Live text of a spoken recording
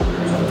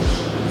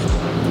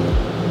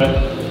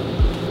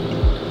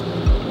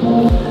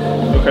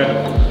Okay.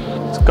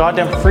 It's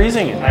goddamn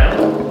freezing in here.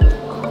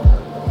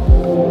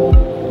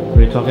 What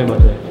are you talking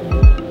about today?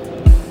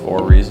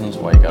 4 reasons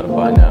why you gotta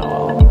buy now,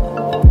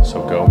 Al.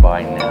 So go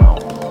buy now.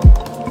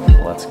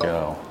 Let's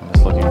go. I'm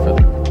just looking for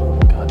the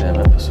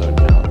goddamn episode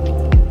count.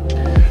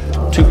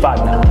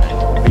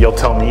 259. You'll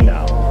tell me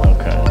now.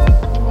 Okay.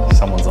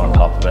 Someone's on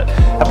top of it.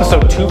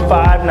 Episode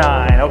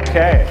 259.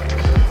 Okay.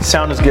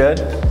 Sound is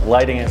good.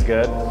 Lighting is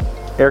good.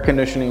 Air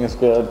conditioning is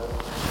good.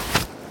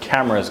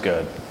 Camera is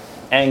good.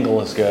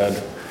 Angle is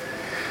good.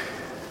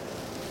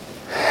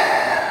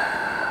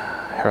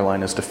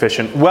 Hairline is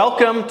deficient.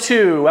 Welcome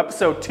to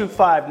episode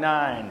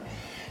 259.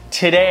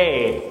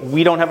 Today,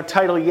 we don't have a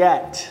title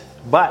yet,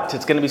 but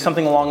it's going to be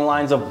something along the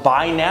lines of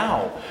buy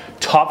now.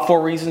 Top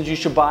 4 reasons you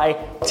should buy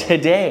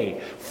today.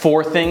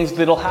 4 things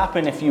that'll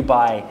happen if you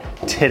buy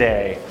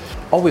today.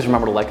 Always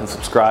remember to like and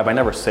subscribe. I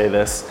never say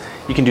this.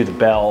 You can do the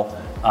bell.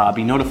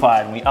 Be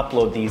notified when we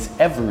upload these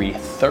every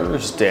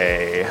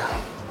Thursday.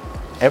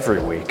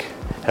 Every week.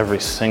 Every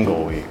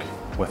single week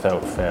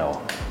without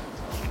fail.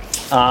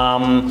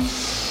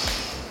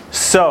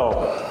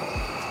 So,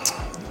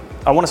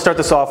 I want to start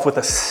this off with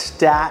a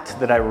stat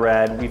that I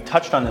read. We've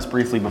touched on this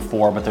briefly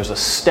before, but there's a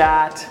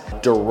stat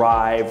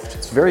derived.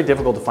 It's very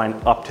difficult to find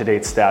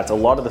up-to-date stats. A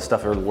lot of the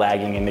stuff are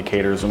lagging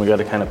indicators, and we got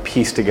to kind of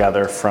piece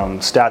together from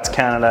Stats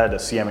Canada to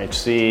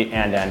CMHC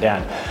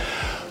and.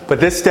 But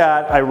this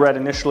stat I read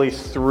initially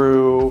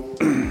through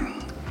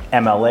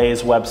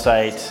MLA's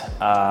website,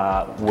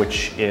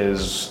 which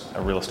is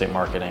a real estate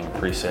marketing,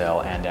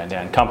 pre-sale,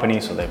 and company.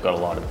 So they've got a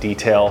lot of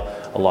detail,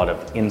 a lot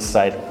of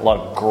insight, a lot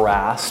of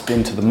grasp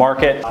into the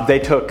market. They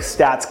took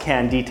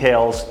StatsCan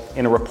details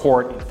in a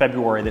report in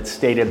February that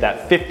stated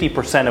that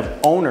 50% of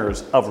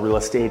owners of real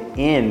estate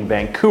in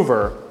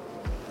Vancouver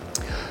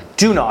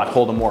do not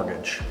hold a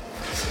mortgage.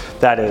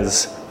 That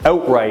is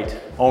outright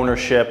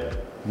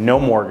ownership, no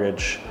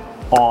mortgage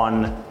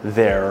on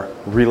their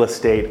real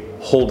estate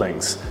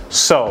holdings.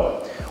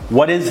 So,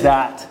 what is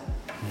that?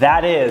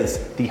 That is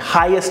the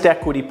highest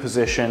equity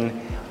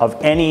position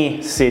of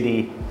any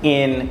city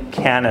in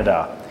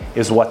Canada,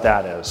 is what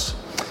that is.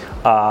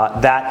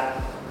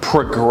 That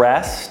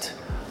progressed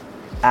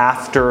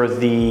after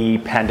the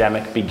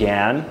pandemic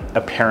began,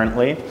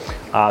 apparently.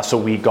 So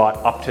we got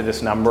up to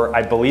this number.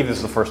 I believe this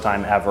is the first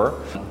time ever,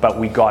 but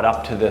we got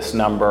up to this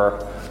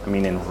number, I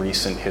mean, in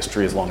recent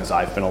history, as long as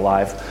I've been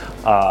alive.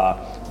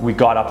 We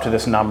got up to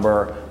this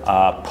number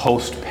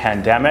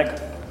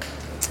post-pandemic,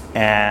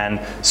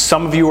 and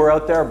some of you were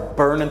out there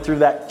burning through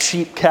that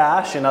cheap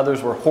cash, and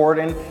others were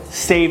hoarding,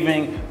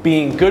 saving,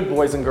 being good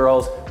boys and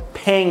girls,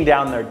 paying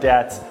down their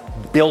debts,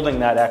 building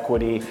that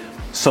equity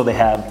so they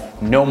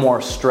have no more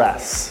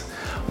stress.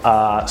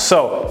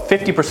 So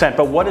 50%,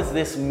 but what does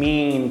this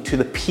mean to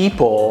the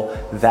people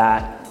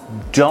that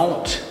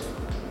don't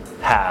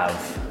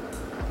have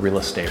real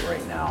estate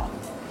right now?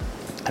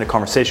 I had a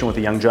conversation with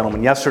a young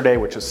gentleman yesterday,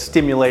 which has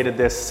stimulated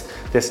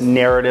this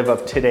narrative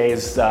of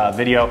today's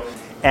video.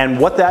 And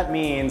what that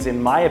means,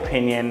 in my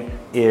opinion,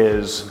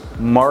 is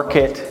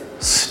market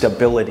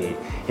stability.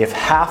 If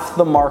half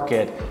the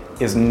market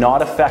is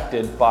not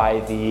affected by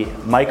the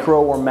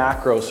micro or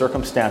macro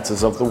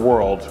circumstances of the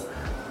world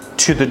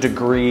to the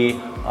degree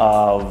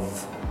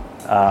of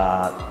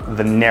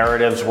the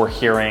narratives we're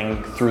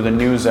hearing through the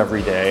news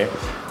every day,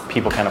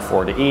 people can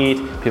afford to eat,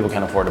 people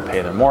can afford to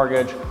pay their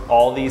mortgage,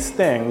 all these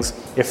things.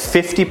 If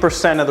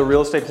 50% of the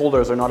real estate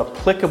holders are not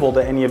applicable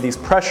to any of these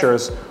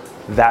pressures,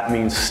 that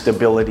means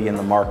stability in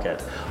the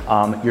market.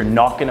 You're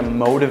not going to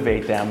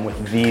motivate them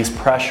with these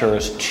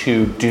pressures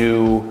to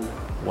do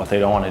what they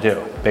don't want to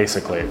do,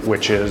 basically,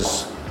 which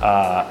is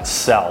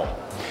sell.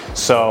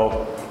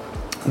 So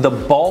the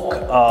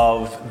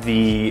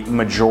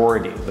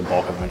majority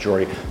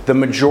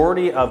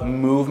of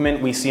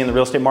movement we see in the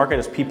real estate market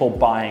is people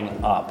buying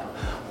up.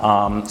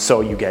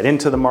 So you get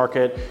into the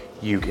market,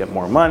 you get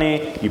more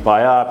money, you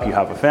buy up, you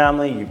have a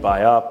family, you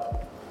buy up.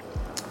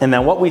 And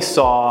then what we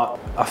saw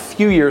a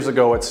few years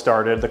ago, it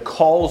started, the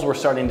calls were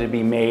starting to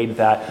be made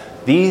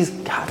that these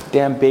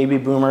goddamn baby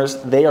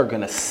boomers, they are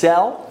gonna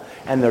sell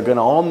and they're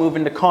gonna all move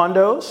into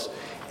condos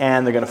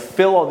and they're gonna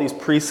fill all these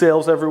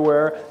pre-sales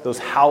everywhere. Those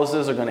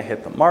houses are gonna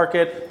hit the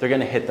market. They're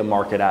gonna hit the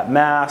market at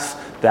mass.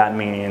 That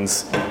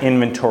means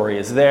inventory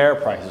is there,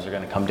 prices are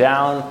gonna come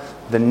down.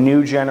 The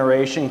new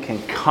generation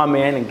can come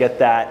in and get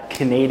that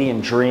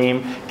Canadian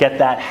dream, get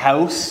that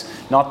house,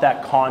 not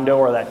that condo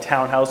or that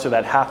townhouse or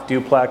that half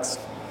duplex.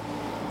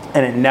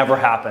 And it never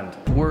happened.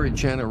 We're a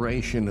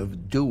generation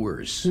of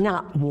doers.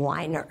 Not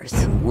whiners.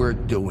 And we're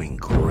doing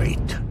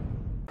great.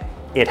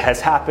 It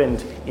has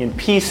happened in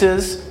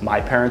pieces.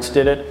 My parents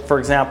did it, for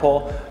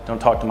example. Don't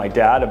talk to my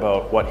dad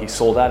about what he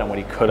sold at and what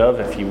he could have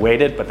if he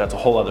waited, but that's a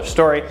whole other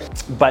story.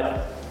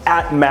 But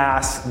at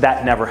mass,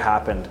 that never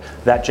happened.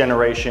 That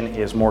generation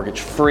is mortgage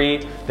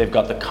free. They've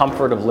got the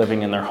comfort of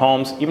living in their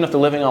homes. Even if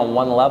they're living on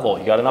one level,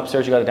 you got an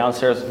upstairs, you got a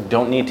downstairs,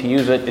 don't need to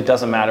use it. It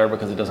doesn't matter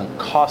because it doesn't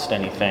cost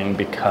anything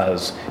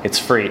because it's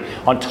free.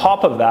 On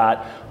top of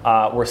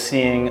that, we're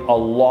seeing a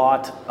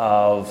lot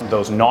of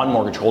those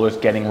non-mortgage holders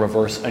getting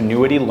reverse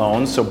annuity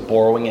loans, so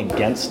borrowing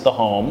against the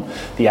home,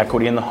 the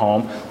equity in the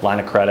home, line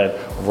of credit,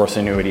 reverse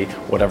annuity,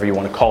 whatever you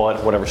want to call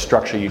it, whatever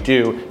structure you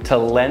do, to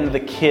lend the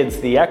kids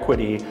the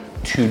equity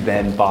to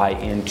then buy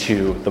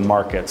into the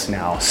markets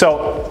now.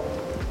 So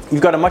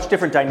you've got a much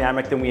different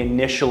dynamic than we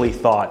initially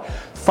thought.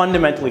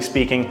 Fundamentally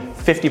speaking,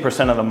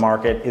 50% of the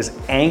market is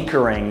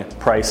anchoring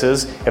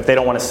prices. If they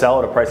don't want to sell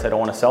at a price they don't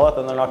want to sell at,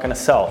 then they're not going to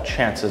sell,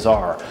 chances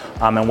are.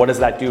 And what does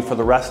that do for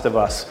the rest of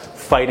us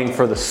fighting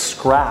for the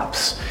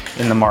scraps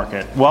in the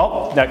market?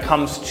 Well, that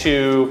comes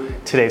to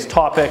today's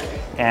topic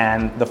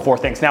and the four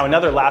things. Now,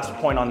 another last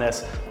point on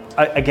this.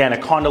 Again, a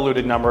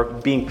convoluted number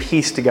being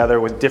pieced together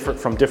with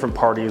from different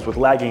parties with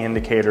lagging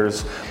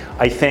indicators.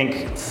 I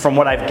think from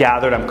what I've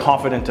gathered, I'm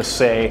confident to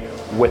say,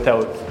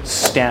 without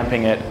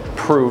stamping it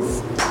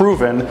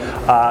proven,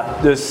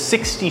 there's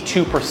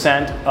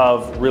 62%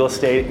 of real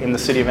estate in the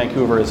city of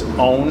Vancouver is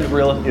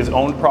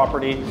owned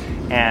property,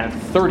 and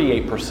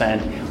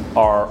 38%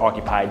 are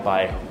occupied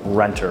by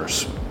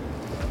renters.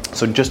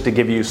 So just to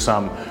give you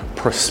some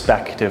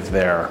perspective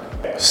there.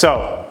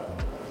 So,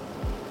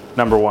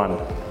 number one.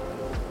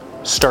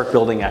 Start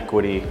building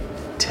equity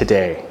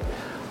today.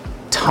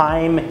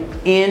 Time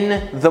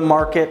in the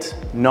market,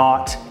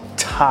 not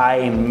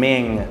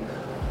timing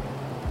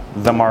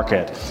the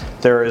market.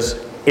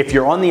 If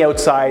you're on the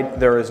outside,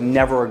 there is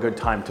never a good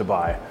time to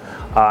buy.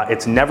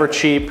 It's never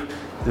cheap.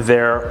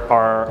 There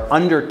are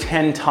under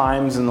 10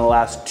 times in the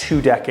last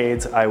 2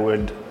 decades, I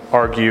would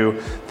argue,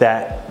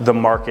 that the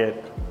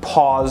market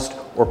paused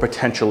or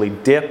potentially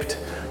dipped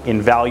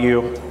in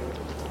value.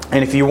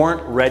 And if you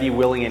weren't ready,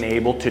 willing, and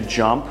able to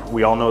jump,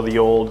 we all know the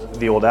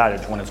old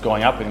adage, when it's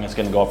going up, we think it's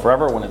going to go up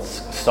forever. When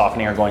it's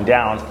softening or going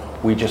down,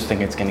 we just think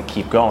it's going to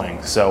keep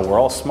going. So we're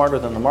all smarter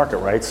than the market,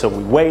 right? So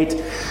we wait,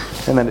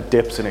 and then it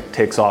dips and it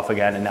takes off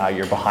again, and now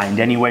you're behind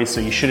anyway,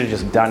 so you should have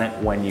just done it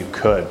when you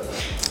could.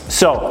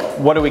 So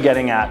what are we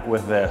getting at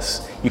with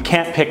this? You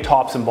can't pick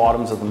tops and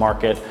bottoms of the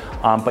market,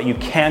 but you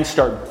can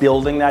start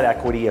building that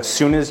equity as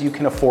soon as you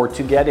can afford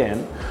to get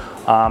in.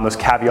 Those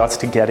caveats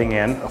to getting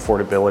in: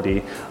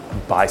 affordability,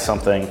 buy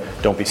something,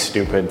 don't be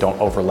stupid, don't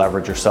over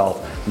leverage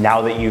yourself.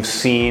 Now that you've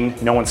seen,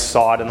 no one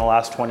saw it in the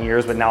last 20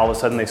 years, but now all of a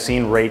sudden they've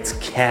seen rates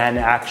can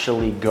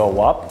actually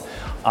go up.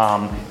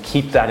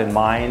 Keep that in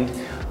mind.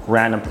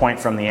 Random point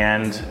from the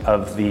end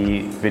of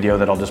the video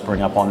that I'll just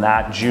bring up on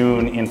that.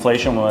 June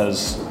inflation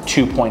was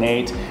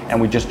 2.8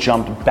 and we just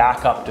jumped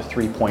back up to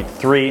 3.3.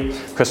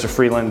 Krista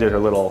Freeland did her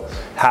little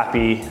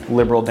happy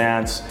liberal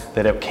dance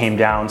that it came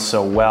down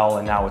so well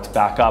and now it's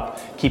back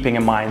up. Keeping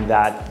in mind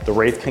that the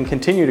rates can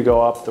continue to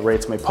go up, the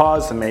rates may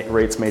pause, the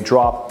rates may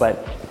drop,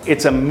 but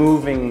it's a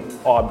moving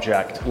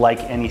object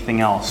like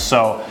anything else.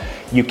 So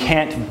you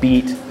can't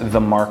beat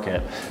the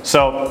market.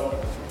 So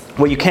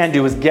what you can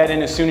do is get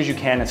in as soon as you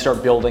can and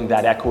start building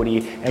that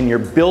equity, and you're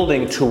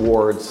building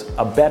towards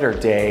a better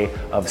day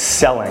of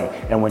selling.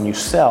 And when you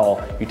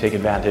sell, you take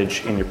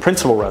advantage in your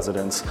principal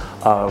residence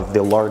of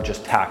the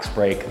largest tax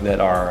break that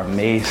our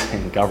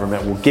amazing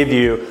government will give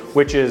you,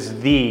 which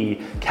is the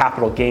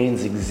capital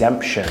gains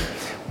exemption.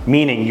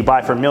 Meaning you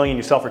buy for $1 million,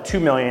 you sell for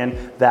 $2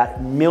 million, that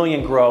 $1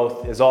 million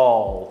growth is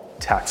all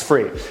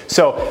tax-free.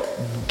 So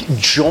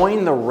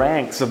join the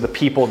ranks of the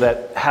people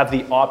that have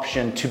the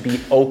option to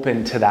be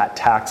open to that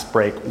tax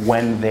break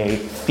when they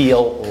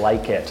feel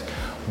like it.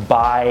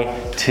 Buy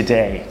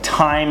today.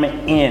 Time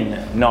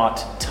in,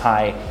 not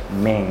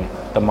timing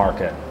the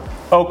market.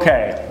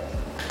 Okay.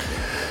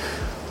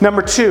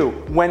 Number two,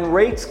 when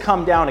rates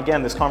come down,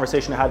 again, this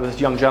conversation I had with this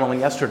young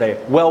gentleman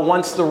yesterday, well,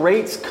 once the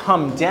rates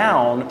come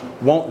down,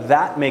 won't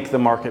that make the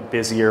market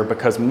busier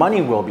because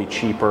money will be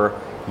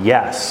cheaper?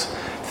 Yes.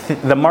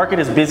 The market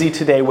is busy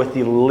today with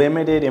the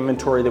limited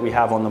inventory that we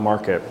have on the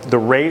market. The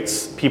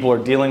rates, people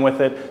are dealing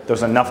with it.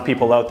 There's enough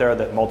people out there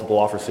that multiple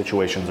offer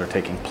situations are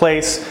taking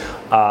place.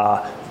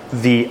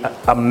 The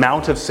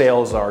amount of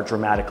sales are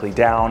dramatically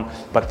down,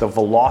 but the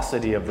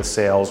velocity of the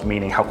sales,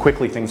 meaning how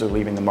quickly things are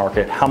leaving the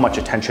market, how much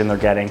attention they're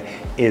getting,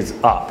 is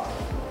up.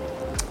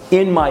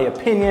 In my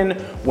opinion,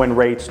 when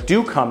rates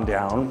do come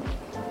down,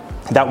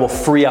 that will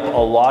free up a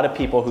lot of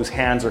people whose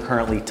hands are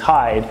currently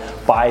tied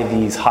by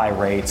these high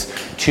rates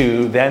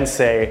to then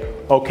say,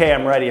 okay,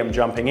 I'm ready, I'm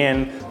jumping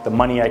in, the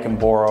money I can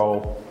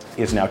borrow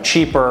is now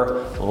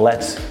cheaper,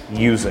 let's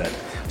use it.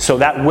 So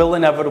that will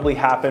inevitably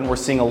happen. We're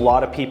seeing a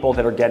lot of people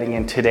that are getting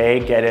in today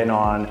get in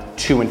on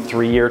 2 and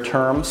 3 year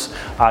terms,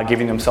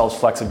 giving themselves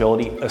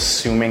flexibility,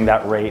 assuming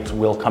that rates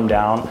will come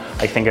down.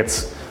 I think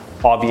it's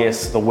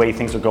obvious the way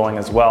things are going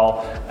as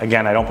well.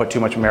 Again, I don't put too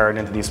much merit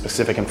into these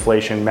specific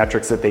inflation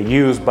metrics that they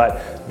use,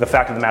 but the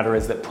fact of the matter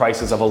is that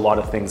prices of a lot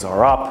of things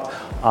are up,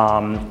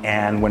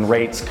 and when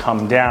rates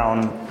come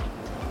down,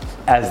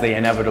 as they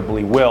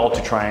inevitably will,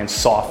 to try and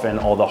soften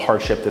all the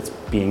hardship that's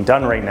being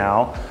done right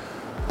now,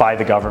 by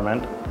the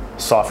government,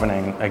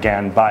 softening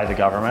again by the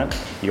government.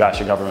 You ask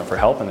your government for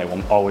help and they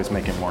will always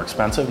make it more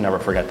expensive, never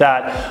forget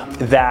that.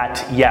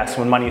 That, yes,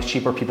 when money is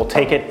cheaper, people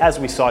take it, as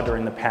we saw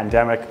during the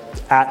pandemic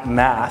at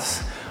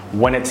mass.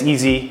 When it's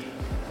easy,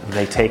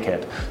 they take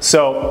it.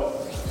 So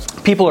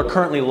people are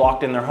currently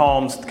locked in their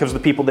homes because the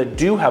people that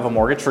do have a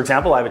mortgage, for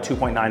example, I have a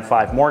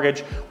 2.95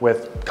 mortgage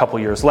with a couple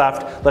years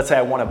left. Let's say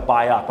I want to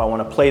buy up, I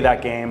want to play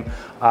that game,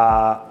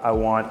 I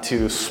want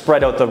to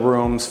spread out the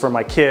rooms for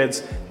my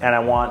kids, and I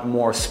want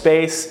more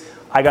space.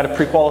 I got to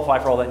pre-qualify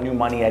for all that new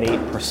money at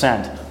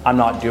 8%. I'm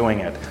not doing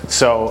it.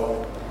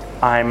 So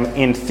I'm,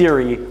 in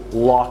theory,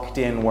 locked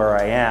in where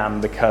I am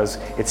because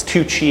it's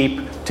too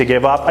cheap to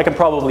give up. I can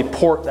probably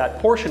port that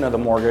portion of the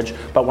mortgage,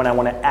 but when I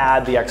want to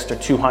add the extra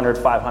 200,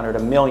 500, a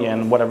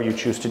million, whatever you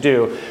choose to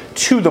do,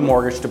 to the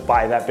mortgage to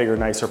buy that bigger,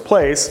 nicer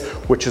place,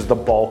 which is the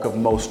bulk of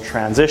most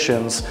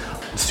transitions,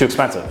 it's too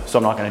expensive. So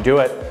I'm not going to do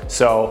it.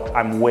 So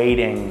I'm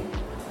waiting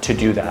to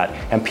do that.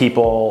 And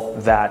people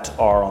that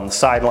are on the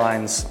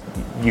sidelines,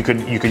 you could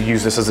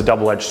use this as a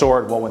double-edged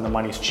sword. Well, when the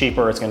money's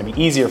cheaper, it's going to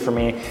be easier for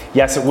me.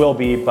 Yes, it will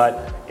be,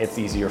 but it's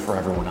easier for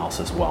everyone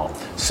else as well.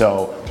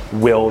 So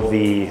will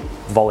the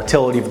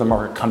volatility of the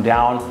market come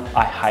down?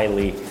 I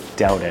highly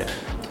doubt it.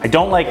 I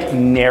don't like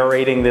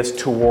narrating this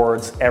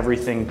towards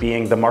everything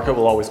being the market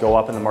will always go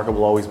up and the market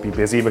will always be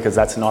busy, because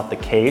that's not the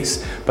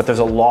case. But there's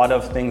a lot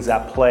of things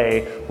at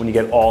play when you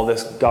get all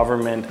this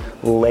government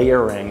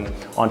layering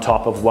on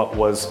top of what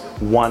was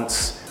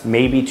once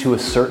maybe to a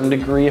certain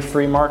degree a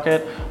free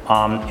market.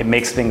 It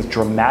makes things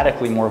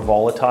dramatically more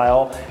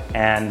volatile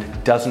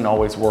and doesn't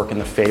always work in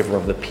the favor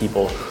of the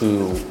people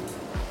who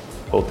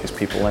vote these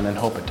people in and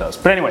hope it does.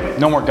 But anyway,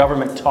 no more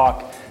government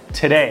talk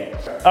today.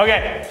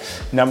 Okay,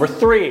 number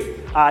 3.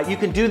 You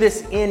can do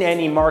this in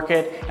any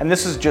market, and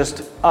this is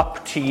just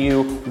up to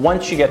you.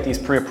 Once you get these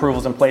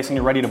pre-approvals in place and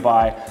you're ready to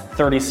buy,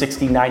 30,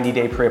 60,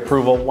 90-day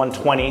pre-approval,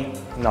 120,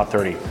 not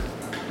 30,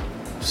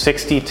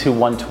 60 to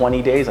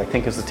 120 days, I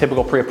think is the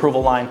typical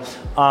pre-approval line,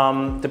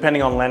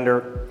 depending on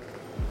lender.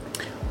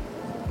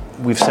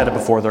 We've said it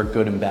before, there are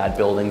good and bad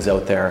buildings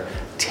out there.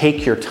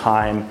 Take your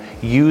time,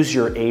 use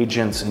your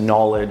agent's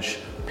knowledge,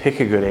 pick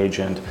a good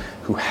agent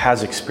who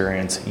has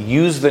experience,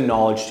 use the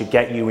knowledge to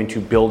get you into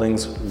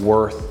buildings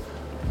worth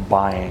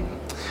buying.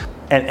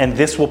 And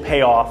this will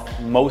pay off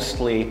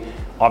mostly,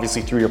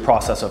 obviously, through your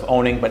process of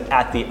owning, but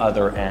at the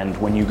other end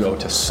when you go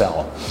to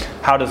sell.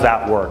 How does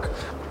that work?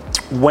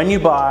 When you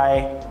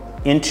buy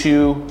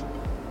into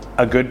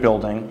a good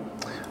building,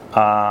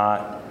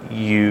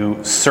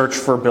 you search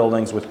for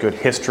buildings with good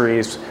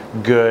histories,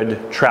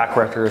 good track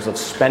records of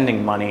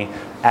spending money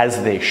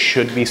as they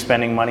should be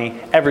spending money.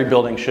 Every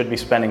building should be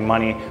spending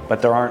money,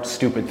 but there aren't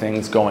stupid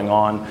things going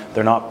on.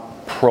 They're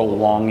not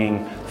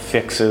prolonging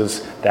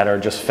fixes that are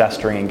just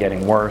festering and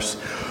getting worse.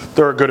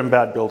 There are good and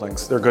bad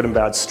buildings. There are good and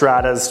bad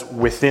stratas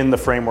within the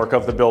framework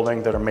of the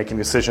building that are making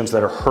decisions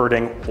that are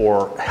hurting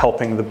or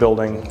helping the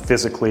building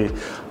physically.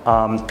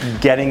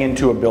 Getting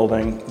into a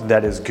building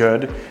that is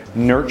good,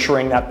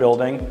 nurturing that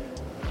building,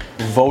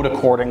 vote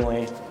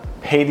accordingly,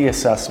 pay the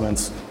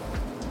assessments,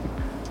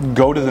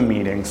 go to the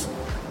meetings.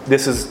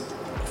 This is,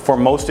 for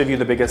most of you,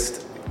 the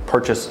biggest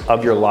purchase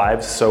of your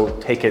lives, so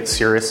take it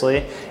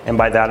seriously. And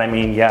by that I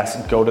mean,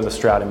 yes, go to the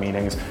strata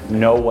meetings,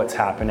 know what's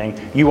happening.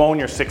 You own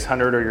your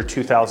 600 or your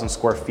 2,000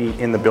 square feet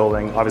in the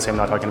building. Obviously I'm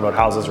not talking about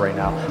houses right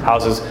now.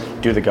 Houses,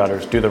 do the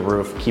gutters, do the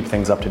roof, keep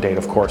things up to date,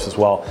 of course, as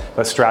well.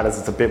 But stratas,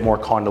 it's a bit more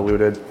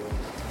convoluted.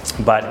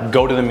 But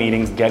go to the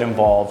meetings, get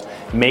involved,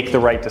 make the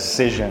right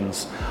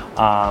decisions,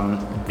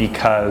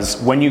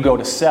 because when you go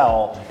to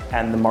sell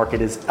and the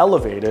market is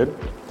elevated,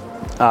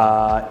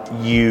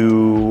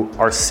 you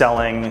are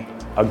selling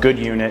a good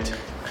unit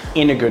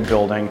in a good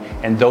building,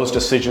 and those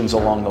decisions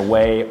along the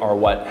way are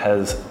what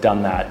has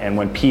done that. And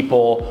when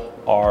people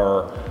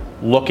are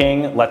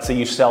looking, let's say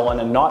you sell in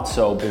a not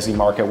so busy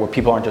market where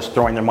people aren't just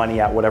throwing their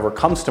money at whatever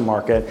comes to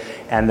market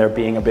and they're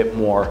being a bit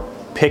more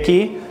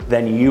picky,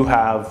 then you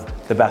have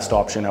the best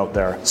option out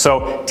there.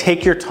 So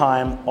take your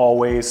time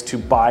always to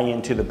buy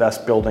into the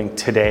best building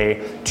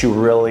today to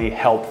really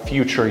help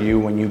future you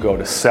when you go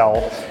to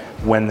sell.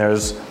 When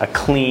there's a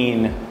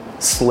clean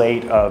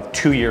slate of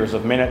 2 years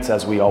of minutes,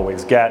 as we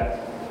always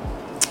get,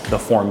 the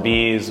Form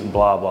Bs,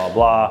 blah, blah,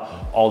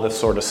 blah, all this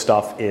sort of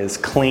stuff is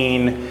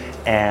clean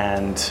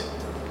and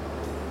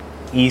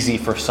easy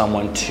for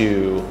someone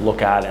to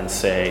look at and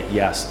say,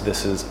 yes,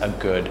 this is a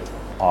good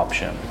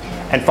option.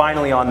 And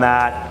finally on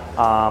that,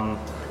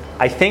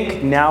 I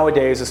think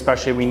nowadays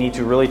especially we need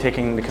to really take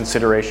into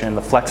consideration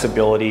the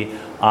flexibility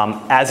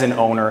as an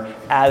owner,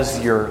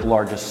 as your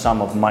largest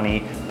sum of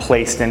money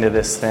placed into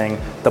this thing.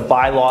 The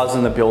bylaws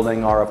in the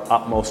building are of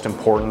utmost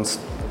importance.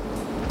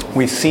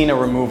 We've seen a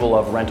removal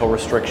of rental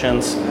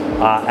restrictions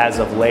as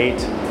of late,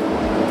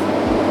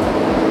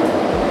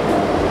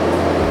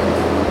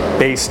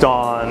 based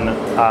on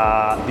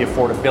the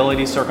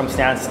affordability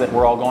circumstance that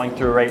we're all going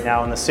through right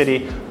now in the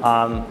city.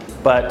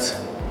 But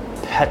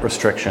pet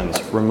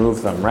restrictions,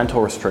 remove them.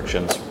 Rental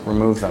restrictions,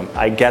 remove them.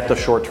 I get the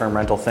short-term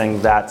rental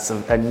thing, that's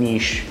a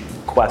niche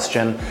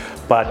question.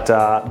 But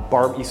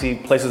you see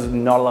places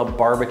not allow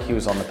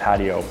barbecues on the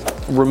patio.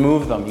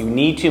 Remove them. You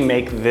need to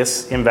make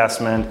this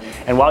investment.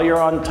 And while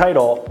you're on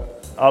title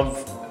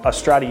of a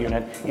strata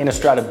unit in a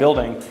strata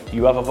building,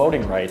 you have a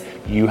voting right.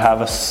 You have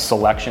a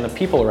selection of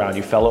people around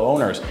you, fellow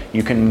owners.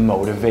 You can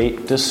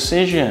motivate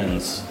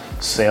decisions.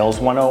 Sales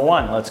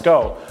 101, let's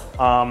go.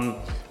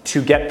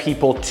 To get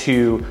people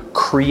to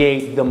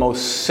create the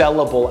most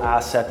sellable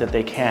asset that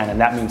they can, and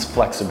that means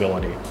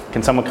flexibility.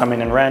 Can someone come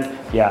in and rent?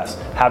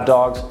 Yes. Have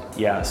dogs?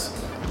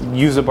 Yes.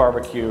 Use a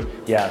barbecue?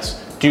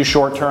 Yes. Do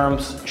short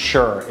terms?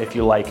 Sure, if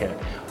you like it.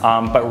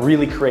 But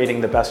really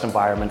creating the best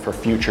environment for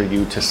future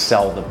you to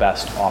sell the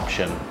best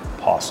option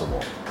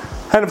possible.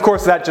 And of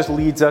course, that just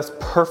leads us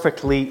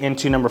perfectly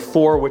into number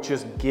 4, which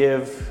is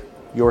give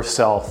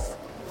yourself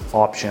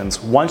options.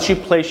 Once you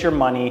place your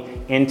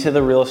money into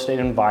the real estate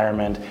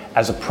environment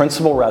as a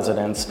principal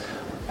residence,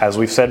 as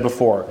we've said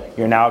before,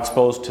 you're now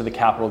exposed to the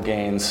capital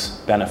gains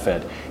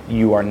benefit.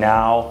 You are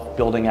now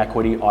building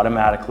equity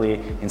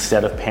automatically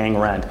instead of paying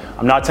rent.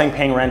 I'm not saying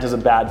paying rent is a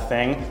bad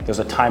thing. There's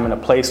a time and a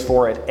place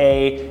for it,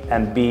 A,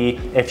 and B,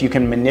 if you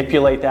can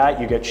manipulate that,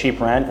 you get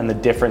cheap rent, and the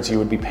difference you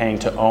would be paying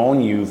to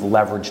own, you've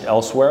leveraged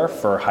elsewhere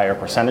for higher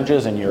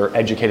percentages, and you're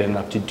educated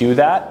enough to do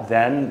that,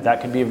 then that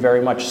could be a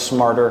very much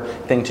smarter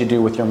thing to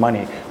do with your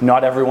money.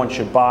 Not everyone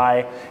should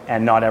buy,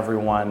 and not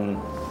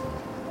everyone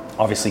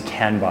obviously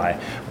can buy.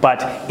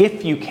 But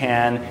if you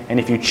can, and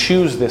if you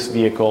choose this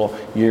vehicle,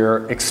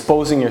 you're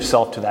exposing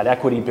yourself to that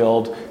equity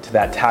build, to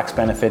that tax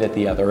benefit at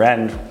the other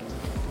end.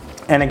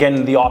 And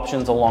again, the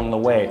options along the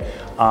way.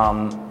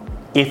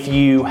 If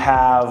you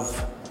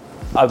have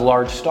a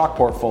large stock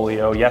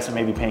portfolio, yes, it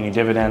may be paying you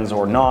dividends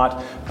or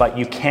not, but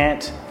you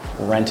can't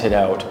rent it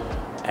out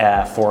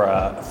for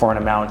an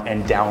amount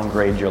and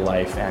downgrade your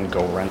life and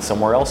go rent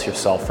somewhere else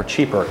yourself for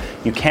cheaper.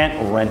 You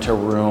can't rent a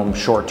room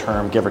short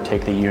term, give or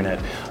take the unit.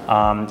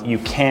 You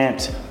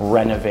can't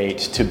renovate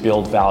to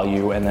build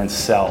value and then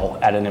sell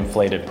at an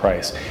inflated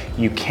price.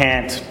 You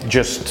can't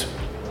just,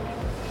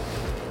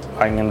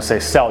 I'm going to say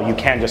sell, you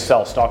can just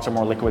sell. Stocks are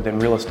more liquid than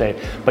real estate,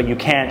 but you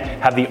can't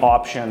have the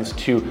options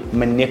to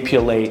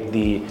manipulate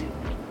the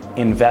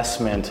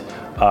investment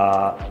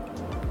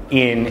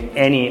in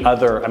any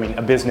other,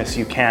 a business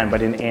you can,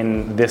 but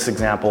in this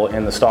example,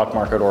 in the stock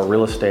market or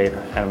real estate,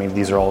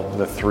 these are all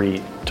the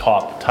 3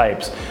 top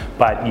types,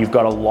 but you've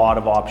got a lot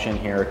of option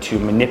here to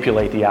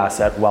manipulate the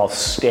asset while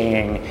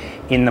staying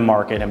in the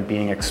market and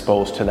being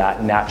exposed to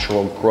that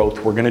natural growth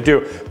we're gonna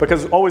do.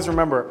 Because always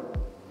remember,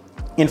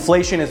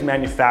 inflation is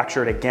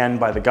manufactured again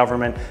by the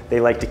government. They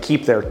like to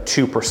keep their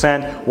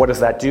 2%. What does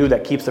that do?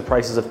 That keeps the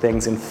prices of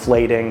things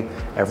inflating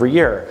every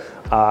year.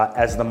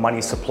 As the money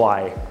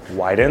supply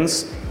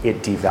widens,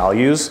 it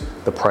devalues,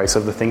 the price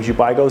of the things you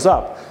buy goes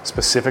up.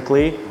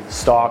 Specifically,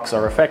 stocks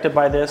are affected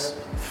by this,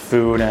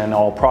 food and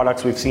all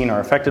products we've seen are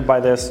affected by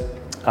this,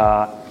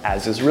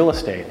 as is real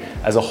estate.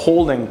 As a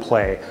holding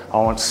play, I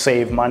want to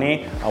save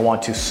money, I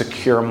want to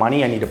secure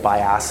money, I need to buy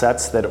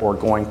assets that are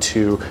going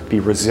to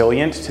be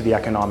resilient to the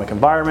economic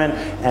environment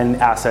and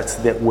assets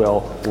that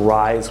will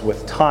rise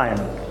with time.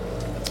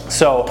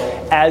 So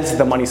as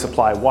the money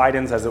supply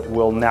widens, as it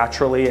will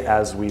naturally,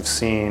 as we've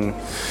seen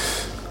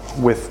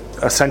with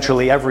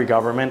essentially every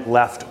government,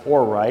 left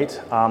or right,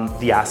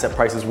 the asset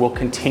prices will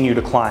continue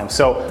to climb.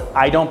 So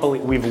I don't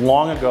believe, we've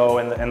long ago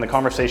in the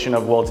conversation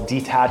of, well, it's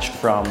detached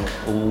from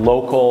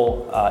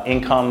local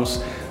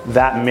incomes,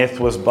 that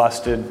myth was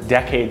busted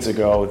decades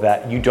ago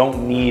that you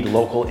don't need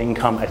local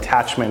income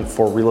attachment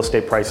for real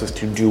estate prices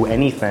to do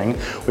anything.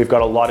 We've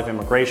got a lot of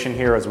immigration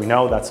here, as we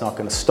know, that's not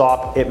going to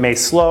stop. It may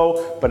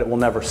slow, but it will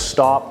never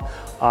stop.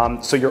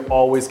 So you're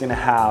always going to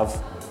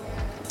have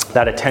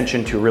that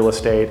attention to real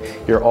estate.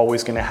 You're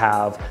always going to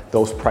have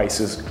those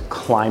prices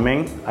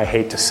climbing. I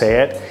hate to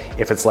say it.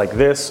 If it's like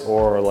this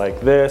or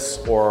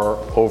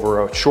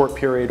over a short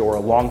period or a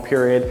long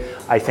period,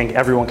 I think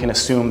everyone can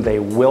assume they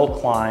will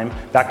climb.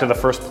 Back to the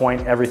first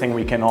point, everything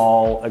we can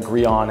all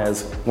agree on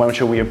is, when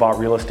should we have bought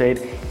real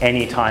estate?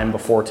 Any time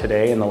before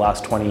today in the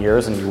last 20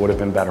 years, and you would have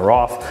been better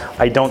off.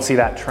 I don't see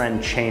that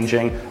trend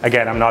changing.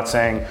 Again, I'm not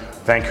saying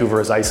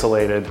Vancouver is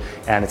isolated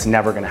and it's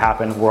never going to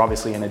happen. We're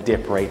obviously in a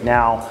dip right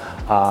now,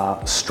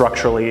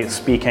 structurally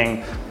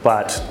speaking,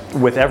 but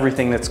with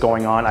everything that's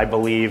going on, I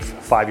believe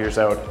 5 years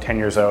out, 10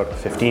 years out,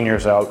 15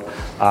 years out,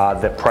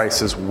 that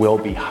prices will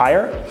be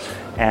higher.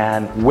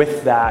 And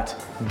with that,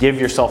 give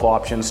yourself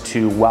options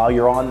to, while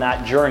you're on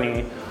that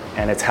journey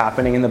and it's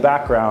happening in the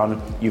background,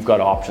 you've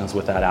got options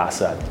with that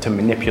asset to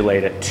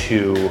manipulate it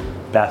to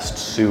best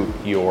suit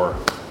your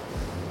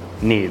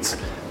needs.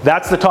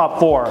 That's the top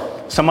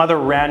 4. Some other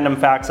random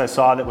facts I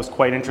saw that was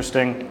quite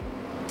interesting.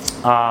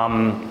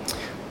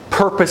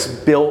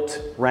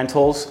 Purpose-built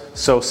rentals,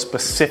 so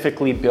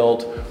specifically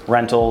built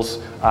rentals,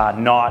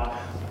 not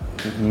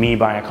me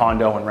buying a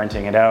condo and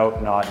renting it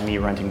out, not me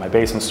renting my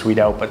basement suite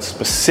out, but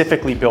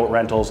specifically built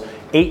rentals.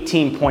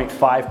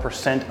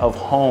 18.5% of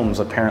homes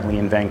apparently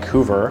in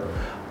Vancouver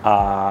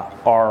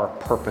are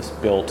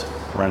purpose-built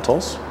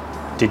rentals.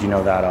 Did you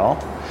know that all?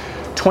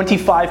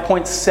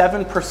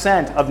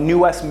 25.7% of New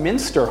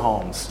Westminster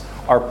homes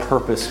are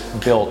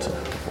purpose-built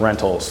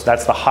rentals.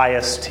 That's the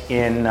highest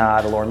in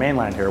the Lower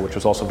Mainland here, which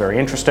was also very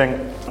interesting.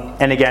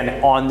 And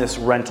again, on this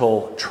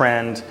rental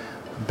trend,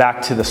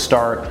 back to the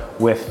start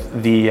with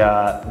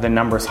the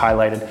numbers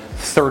highlighted,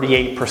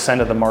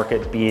 38% of the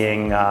market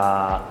being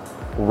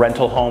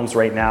rental homes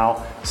right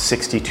now,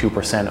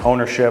 62%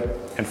 ownership,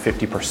 and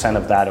 50%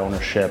 of that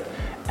ownership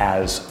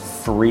as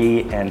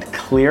free and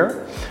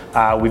clear.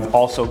 We've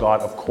also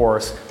got, of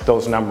course,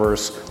 those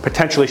numbers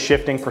potentially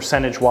shifting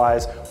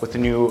percentage-wise with the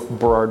new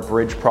Burrard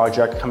Bridge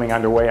project coming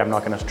underway. I'm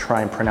not going to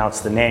try and pronounce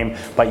the name,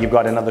 but you've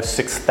got another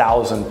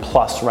 6,000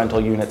 plus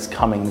rental units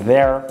coming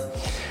there.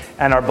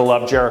 And our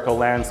beloved Jericho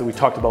Lands that we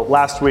talked about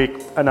last week,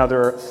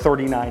 another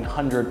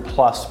 3,900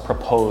 plus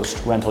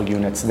proposed rental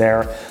units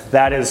there.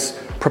 That is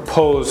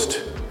proposed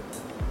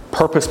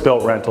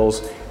purpose-built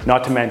rentals,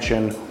 not to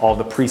mention all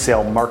the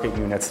pre-sale market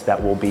units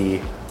that will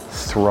be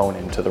thrown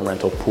into the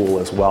rental pool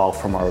as well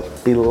from our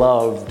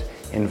beloved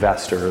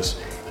investors,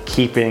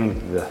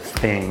 keeping the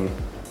thing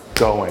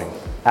going.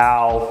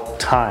 Al,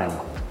 time.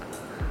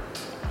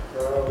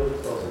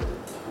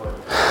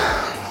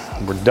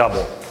 We're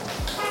double.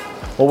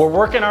 Well, we're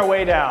working our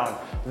way down.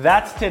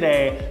 That's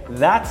today.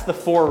 That's the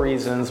 4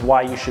 reasons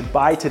why you should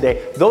buy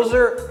today. Those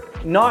are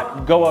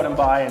not go out and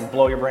buy and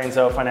blow your brains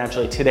out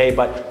financially today,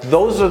 but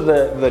those are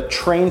the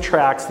train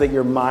tracks that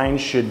your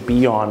mind should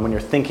be on when you're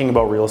thinking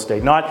about real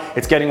estate. Not,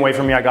 it's getting away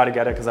from me, I gotta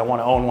get it because I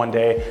wanna own one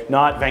day.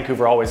 Not,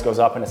 Vancouver always goes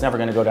up and it's never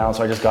gonna go down,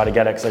 so I just gotta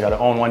get it because I gotta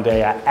own one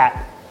day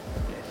at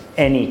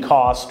any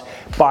cost.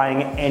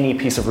 Buying any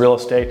piece of real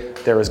estate,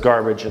 there is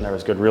garbage and there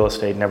is good real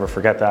estate, never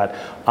forget that.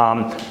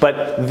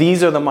 But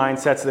these are the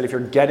mindsets that if you're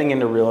getting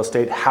into real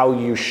estate, how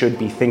you should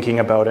be thinking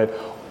about it,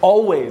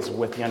 always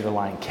with the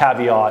underlying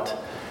caveat,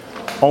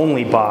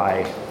 only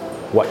buy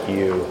what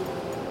you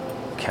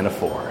can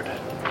afford.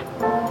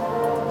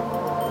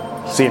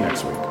 See you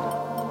next week.